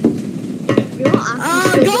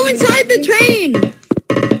 Go inside the train!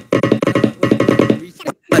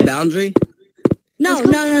 My boundary? No,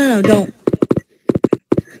 don't.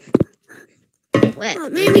 What? Oh,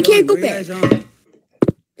 man, we can't go Where back. you guys on?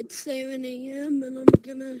 It's 7 a.m. and I'm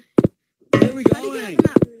gonna... Where are we How do you going? get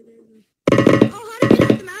off the map? Oh, how do you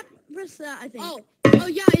get off the map? Press that, I think. Oh,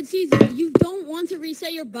 yeah, it's easy. You don't want to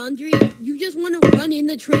reset your boundary. You just want to run in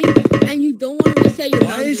the train, and you don't want to reset your Why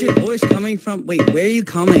boundary. is your voice coming from? Wait, where are you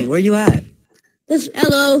coming? Where are you at?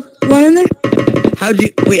 Hello. Run in there?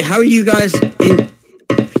 How are you guys in?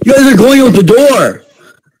 You guys are going out the door!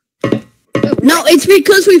 No, it's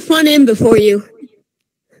because we fun in before you.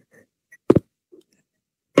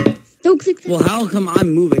 Don't click that. Well, how come I'm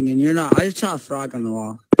moving and you're not? I just saw a frog on the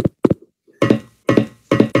wall.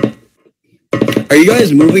 Are you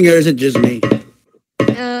guys moving or is it just me?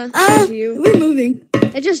 It's you. We're moving.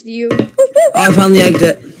 It's just you. Oh, I found the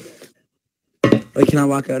exit. Wait, can I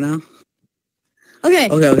walk out now? Okay.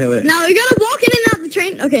 Okay, wait. Now we gotta walk in and out the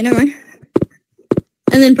train. Okay, never mind.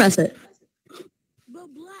 And then press it. But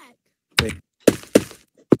black. Wait.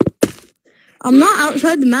 I'm not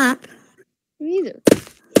outside the map. Me either.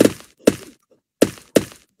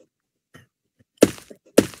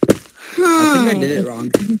 I think I did it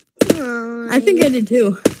wrong. I think I did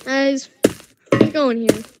too. Guys, we're going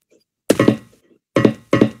here.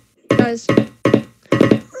 Guys.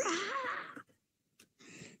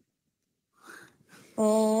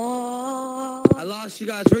 Oh. I lost you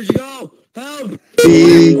guys. Where'd you go? Help! We're at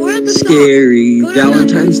Big, the stop. scary Go to the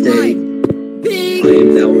Valentine's Day. line. Big. I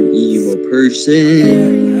am now an evil I person.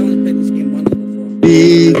 only played this game once before.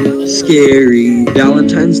 Big, scary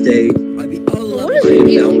Valentine's Day. I'd be all What up. is I it? am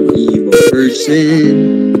now an evil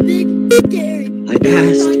person. Big. Scary. I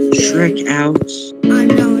asked Shrek out. I'm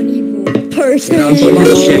now an evil person.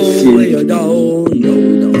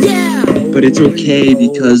 Yeah. But it's okay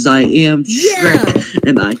because I am Shrek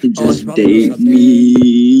and I can just date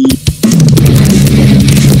me.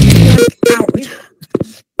 Out.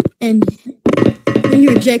 And he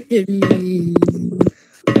rejected me.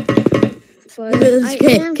 But It's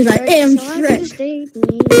okay, 'cause I am so I Shrek. can just date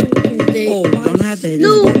me. Oh, don't have to hit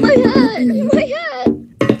No, this my button. hat! My hat!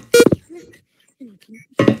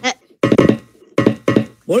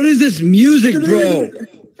 What is this music, bro?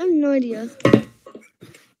 I have no idea.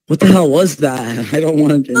 What the hell was that? I don't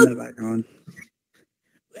want to turn that back on.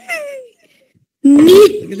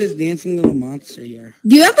 Neat. Look at this dancing little monster here.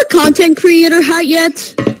 Do you have a content creator hat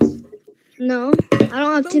yet? No, I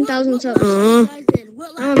don't have 10,000 subs. I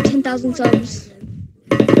I don't have 10,000 subs.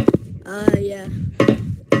 Yeah.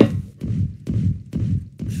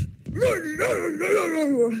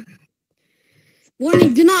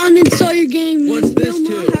 Warning, do not uninstall your game. What's You this will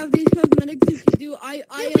to? not have these cosmetics if you do. I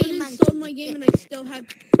uninstalled my game and I still have...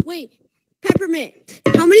 Wait, Peppermint,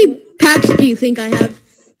 how many packs do you think I have?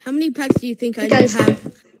 How many packs do you think I Guys.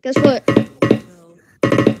 have? Guess what?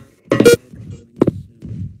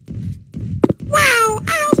 Wow,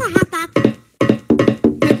 I also have that.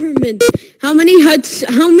 Peppermint, how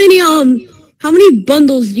many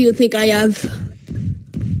bundles do you think I have?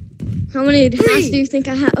 How many hats do you think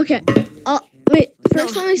I have? Okay. Wait.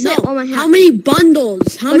 First time I say all my hats. How many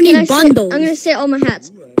bundles? How What can I many say? bundles? I'm gonna say all my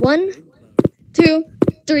hats. 1, 2,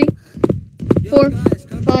 3, 4,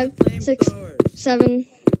 5, 6, 7,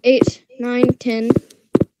 8, 9, 10,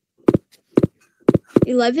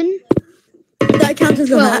 11, That counts as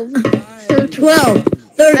a 12, hat. 13. 12,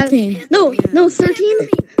 13, No, 13,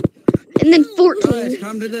 and then 14. Guys,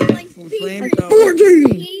 come to the flame tower.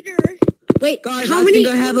 14. Wait, Guys, how I many? think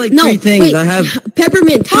I have like No, 3 things. wait, I have.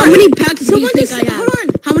 Peppermint, how many packs do you Someone think just I said- have? hold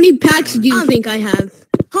on. How many packs do you think I have?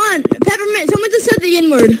 Hold on, Peppermint, someone just said the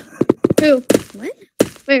N-word. Who? What?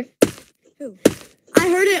 Where? I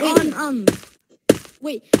heard it on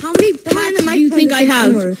Wait, how many packs do you think I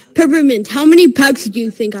have? Peppermint. How many packs do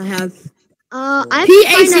you think I have? I have to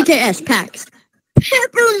find out P-A-C-K-S packs.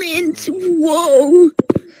 Peppermint. Whoa.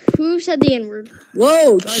 who said the N-word.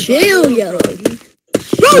 Whoa, chill, yo.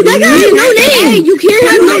 Bro, that guy has no name. Hey, you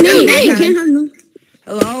can't have no name. You can't have no.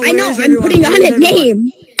 Hello. I know. I'm putting on a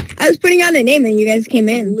name. I was putting on a name, and you guys came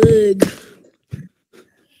in.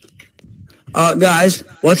 Guys,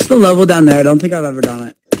 what's the level down there? I don't think I've ever done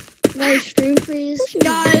it. Nice stream, please.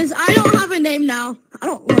 Guys, I don't have a name now. I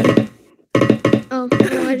don't want it. Oh,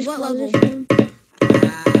 no, I just What closed level? the stream.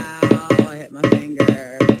 Ow, I hit my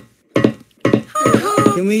finger.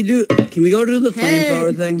 Can we go do the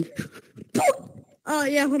flamethrower thing? Oh,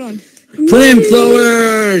 yeah, hold on.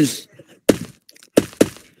 Flamethrowers!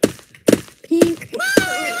 Pink.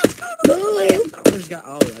 Flamethrowers got,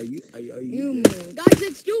 oh, are you? Guys,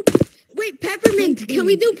 let's do... Wait, Peppermint, can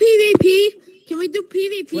we do PvP? Can we do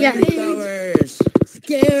PvP? Yeah. Flamethrowers!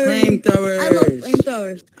 Scary. Flamethrowers! I love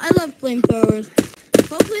flamethrowers. I love flamethrowers.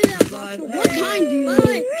 Hopefully that... What kind do you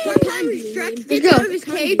mean? What kind do you mean? Shrek gets out of his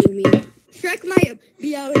cage. Shrek might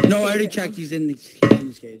be out of his No, I cage. already checked. He's in this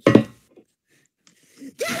cage.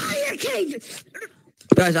 Get out of your cage!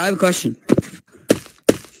 Guys, I have a question.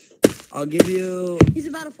 I'll give you... He's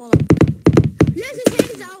about to fall out. Yes, his hand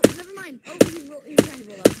is out. Never mind. Oh, he's trying to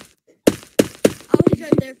roll out. Oh, he's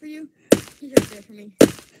right there for you. He's right there for me.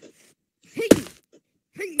 Hey!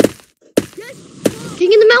 Hey! Yes!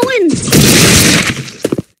 King in the mountain.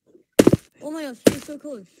 Oh my gosh, you're so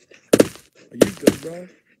close. Are you good, bro?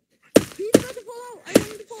 He's about to fall out. I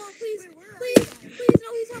want him to fall out. Please. Please. Please. No,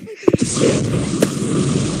 he's halfway through.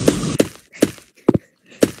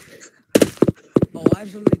 Oh, I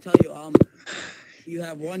have something to tell you. You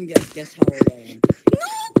have one guess. Guess how old I am. No!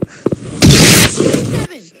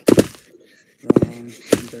 7. Wrong. I'm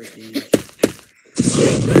 13.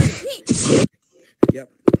 13. Yep.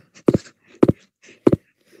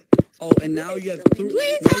 Oh, and now you have three.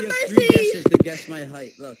 Please Now have you have mercy. 3 guesses to guess my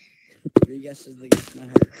height. Look, 3 guesses to guess my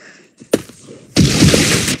height.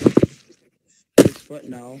 6 foot?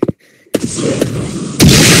 No.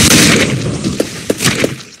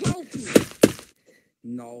 12 feet.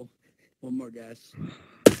 No. One more guess.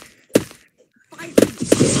 5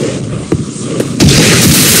 feet.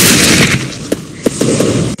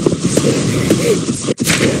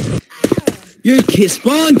 You're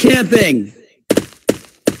spawn camping.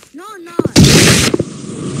 No, I'm not.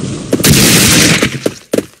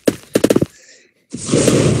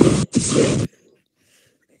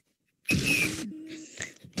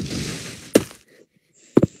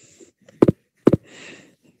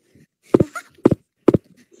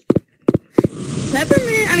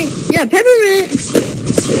 Peppermint. I mean, yeah, peppermint.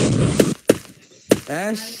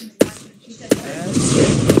 S.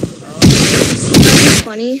 That's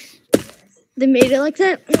funny. They made it like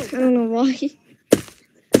that. I don't know why.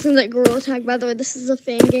 This is like Gorilla Tag. By the way, this is a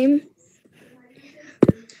fan game.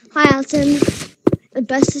 Hi, Alton. The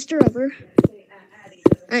best sister ever.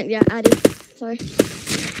 Yeah, Addie. Sorry.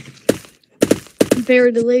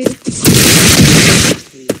 Very delayed.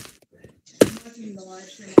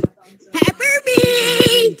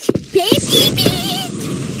 Peppermint. Baby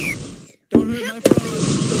meat. Don't hurt my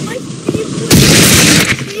phone. My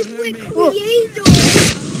favorite Whoa. creator.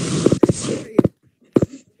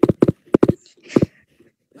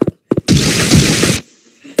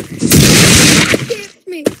 Hit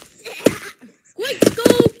me. Quick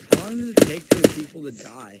scope. How long does it take for people to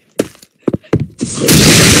die?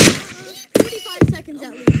 45 seconds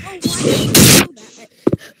at least. Oh, why did you do that?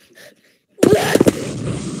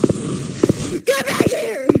 Get back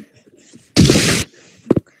here.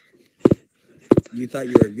 You thought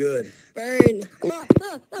you were good. Burn.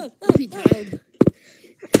 He died.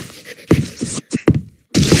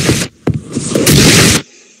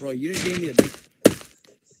 Bro, you didn't give me a big...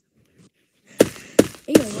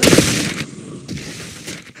 Hey, yo, what?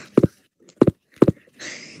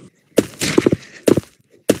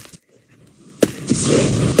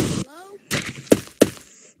 Hello?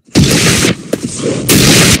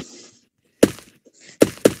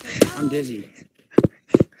 I'm dizzy.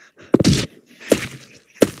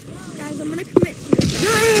 Guys, I'm gonna commit suicide.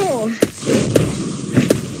 No! Where's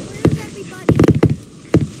everybody?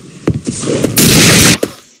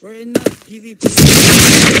 We're in the PvP.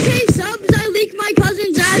 Okay, subs, I leaked my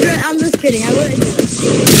cousin's address. I'm just kidding, I wouldn't do that.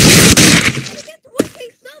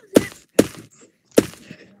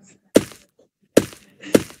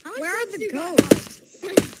 Where are the ghosts?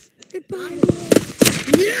 Goodbye.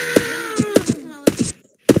 Yeah!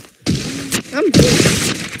 I'm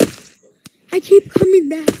good. I keep coming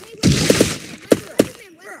back.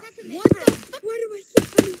 What the fuck? Where do I keep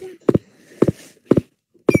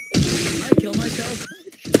myself?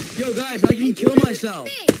 Yo, guys, I can kill myself.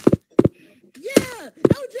 Yeah,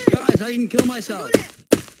 LJ. Guys, I can kill myself.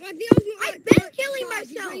 I've been killing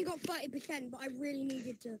myself. You got 30%, but I really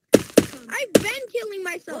needed to. I've been killing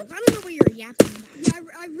myself. I don't know what you're yapping about. Yeah,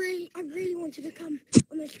 I really wanted to come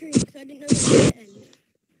on the stream because I didn't know it was going to end.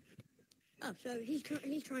 Oh, so he's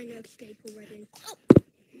trying to escape already. Oh.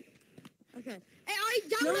 Okay. Hey, I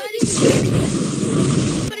downloaded.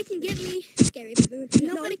 Nobody can get me. Scary baboon.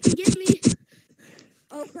 Nobody can get me.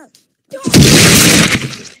 Oh crap!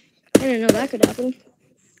 I didn't know that could happen.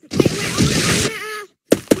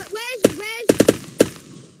 Where's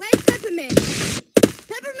Peppermint?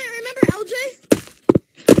 Peppermint, remember LJ?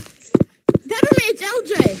 Peppermint, it's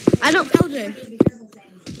LJ. I don't. LJ.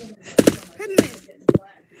 Peppermint.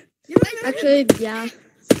 You don't remember? Actually, yeah.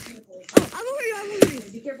 Oh, I'm over you.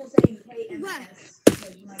 Be careful saying KMS. I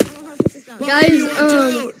don't have to sit down. Guys,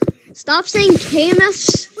 stop saying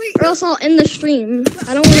KMS or else I'll end the stream.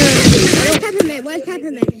 I don't wanna. Where's Peppermint? Where's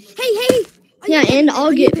Peppermint? Hey! Yeah, and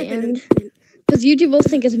I'll get banned. Because YouTube will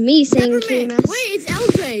think it's me saying Peppermint. KMS. Wait, it's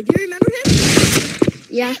LJ. Do you remember him?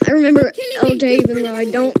 Yeah, I remember LJ even though I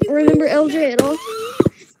don't remember LJ at all.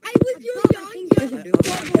 I was your young.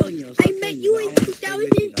 I met you in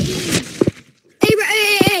 2008.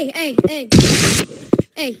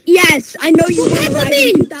 Hey. Yes, I know you were right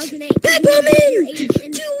in 2008. Peppermint!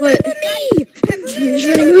 What? You're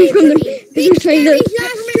trying to move from the. You're trying to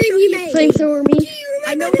flamethrower me.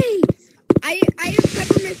 I know. I have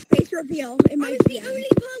Peppermint's face reveal in my the only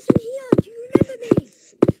person here. Do you remember me?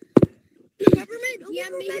 Peppermint? Yeah,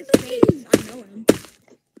 me his face. I know him.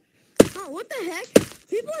 Oh, what the heck?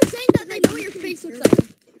 People are saying that they know what your face looks like.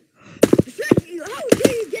 How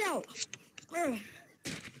dare you get out?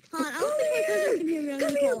 I don't think my cousin can hear me on the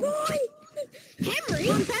call. Boy! Henry?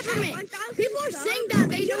 Peppermint! People are saying that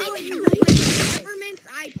they know what you look like. Peppermint's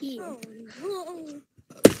IP. Oh.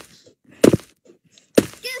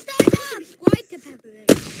 Get started! Subscribe to Peppermint.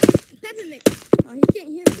 Peppermint. Oh, he can't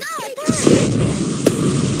hear me.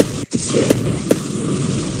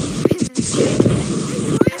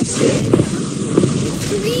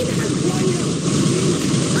 Stream has blown up.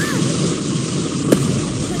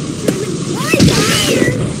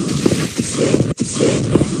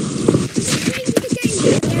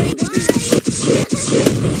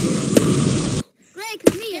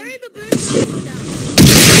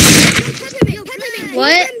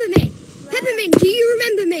 What? Peppermint, do you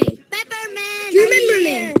remember me? Peppermint! Do you remember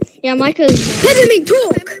me? Yeah, Micah's. Peppermint,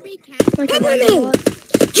 talk! Peppermint!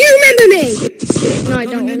 Do you remember me? No, I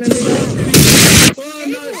don't remember that. Oh,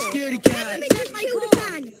 I'm not a scaredy cat.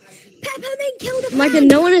 Peppermint killed a Micah,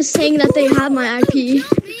 no one is saying that they have my IP.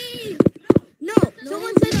 No,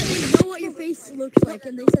 someone said that they know what your face looks like,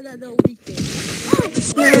 and they said that they'll leak it.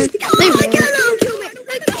 They won't.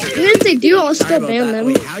 Even if they do, I'll still ban them.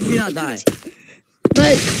 Wait, how'd you not die?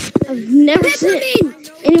 But I've never seen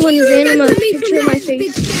anyone ban a picture of my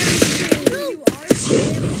face.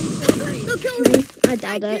 I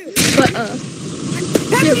doubt that. But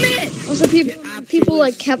yeah. Also people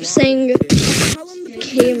like kept saying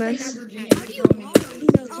KMS.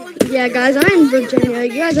 Yeah, guys, I'm in Virginia.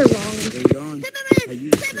 You guys are wrong.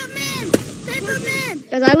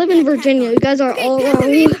 Guys, I live in Virginia. You guys are all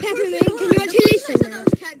wrong.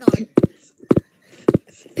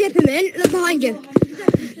 Peppermint, look behind you.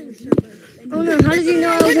 Oh no, how did you know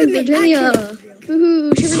I was in Virginia?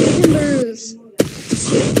 Woohoo, shivering timbers.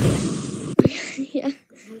 Yeah.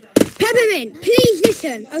 Peppermint, please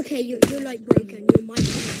listen. Okay, you're like broken. Your mic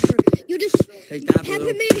is broken. You're just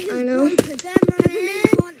Peppermint is I know. broken.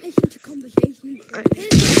 Peppermint can't listen to conversations.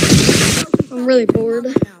 I'm really bored.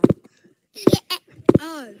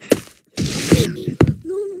 Oh.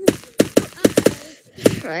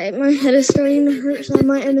 Alright, my head is starting to hurt, so I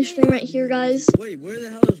might end the stream right here, guys. Wait, where the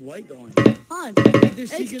hell is White going? On.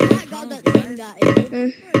 It's that god that thing that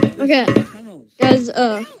Okay, guys,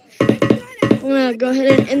 I'm gonna go ahead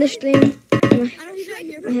and end the stream.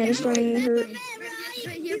 My head is starting to hurt.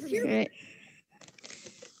 Alright.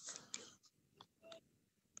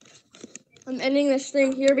 I'm ending the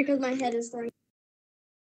stream here because my head is starting